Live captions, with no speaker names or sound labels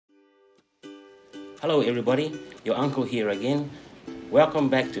Hello everybody, your uncle here again. Welcome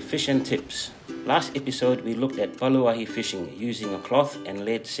back to Fish and Tips. Last episode we looked at palu-ahi fishing using a cloth and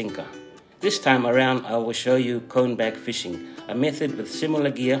lead sinker. This time around I will show you cone bag fishing, a method with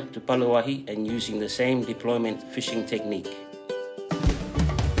similar gear to palu-ahi and using the same deployment fishing technique.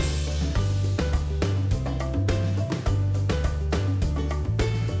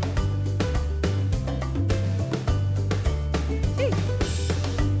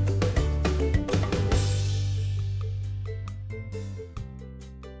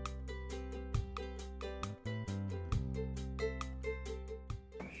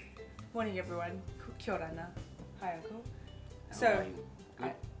 Morning everyone, kia ora na. Hi uncle. So,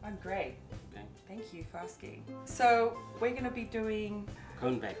 I'm great. Okay. Thank you for asking. So, we're going to be doing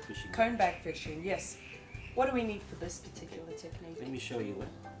Cone bag fishing. Cone bag fishing, yes. What do we need for this particular technique? Let me show you what.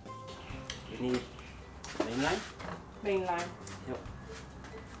 You need main line. Main line. Yep.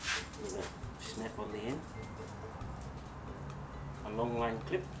 With a snap on the end. A long line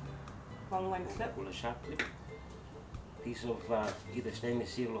clip. Long line clip. Or a sharp clip. Piece of either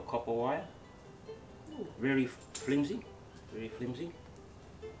stainless steel or copper wire. Ooh. Very flimsy. Very flimsy.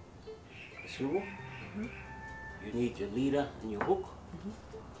 A swivel. You need your leader and your hook.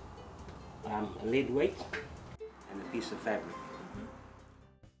 A lead weight and a piece of fabric.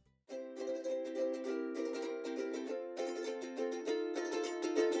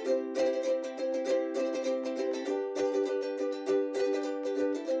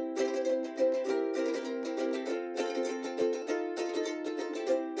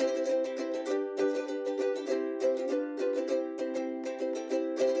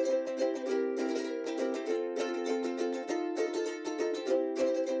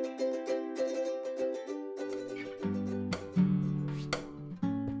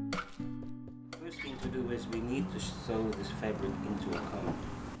 To do is we need to sew this fabric into a cone.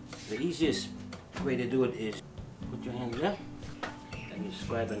 The easiest way to do it is put your hand there and you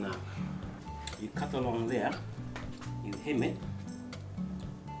scribe an arc. You cut along there, you hem it,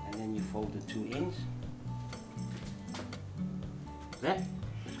 and then you fold the two ends. That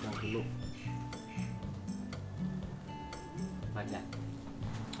is going to look like that.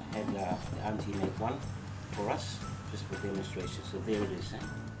 I had the auntie make one for us just for demonstration, so there it is.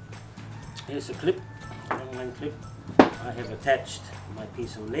 Here's a clip, long line clip. I have attached my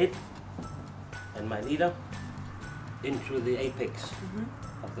piece of lead and my leader in through the apex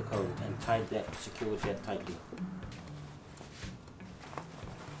of the cone and tied that, secured that tightly.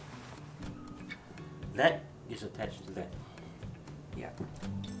 That is attached to that. Yeah.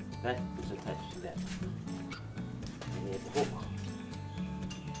 That is attached to that. And there's the hook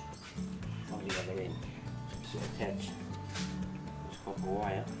on the other end. So attach this copper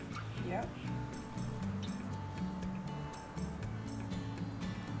wire. Yeah.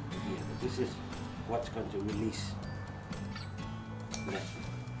 Yeah, but this is what's going to release that.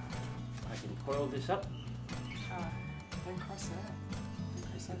 I can coil this up. Don't cross that.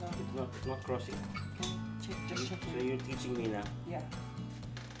 It's not crossing. Okay, just check So you're teaching me now. Yeah.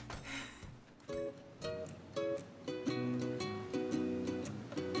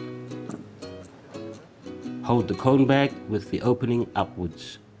 Hold the cone bag with the opening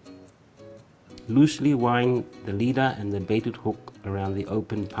upwards. Loosely wind the leader and the baited hook around the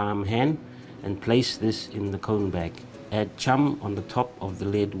open palm hand and place this in the cone bag. Add chum on the top of the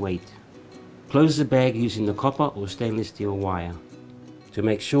lead weight. Close the bag using the copper or stainless steel wire. To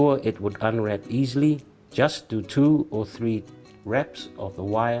make sure it would unwrap easily, just do 2 or 3 wraps of the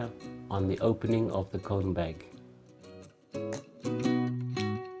wire on the opening of the cone bag.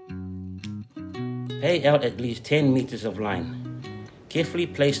 Pay out at least 10 meters of line. Carefully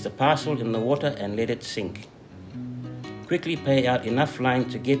place the parcel in the water and let it sink. Quickly pay out enough line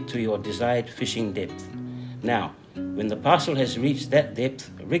to get to your desired fishing depth. Now, when the parcel has reached that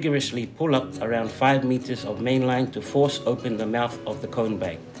depth, rigorously pull up around 5 meters of main line to force open the mouth of the cone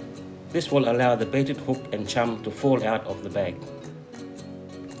bag. This will allow the baited hook and chum to fall out of the bag.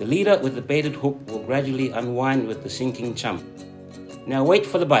 The leader with the baited hook will gradually unwind with the sinking chum. Now wait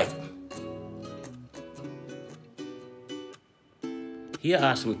for the bite. Here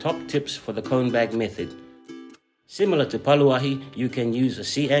are some top tips for the cone bag method. Similar to palu-ahi, you can use a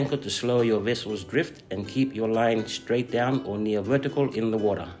sea anchor to slow your vessel's drift and keep your line straight down or near vertical in the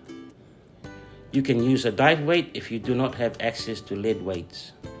water. You can use a dive weight if you do not have access to lead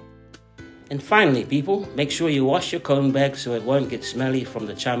weights. And finally people, make sure you wash your cone bag so it won't get smelly from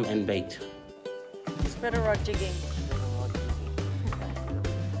the chum and bait. It's better rod jigging.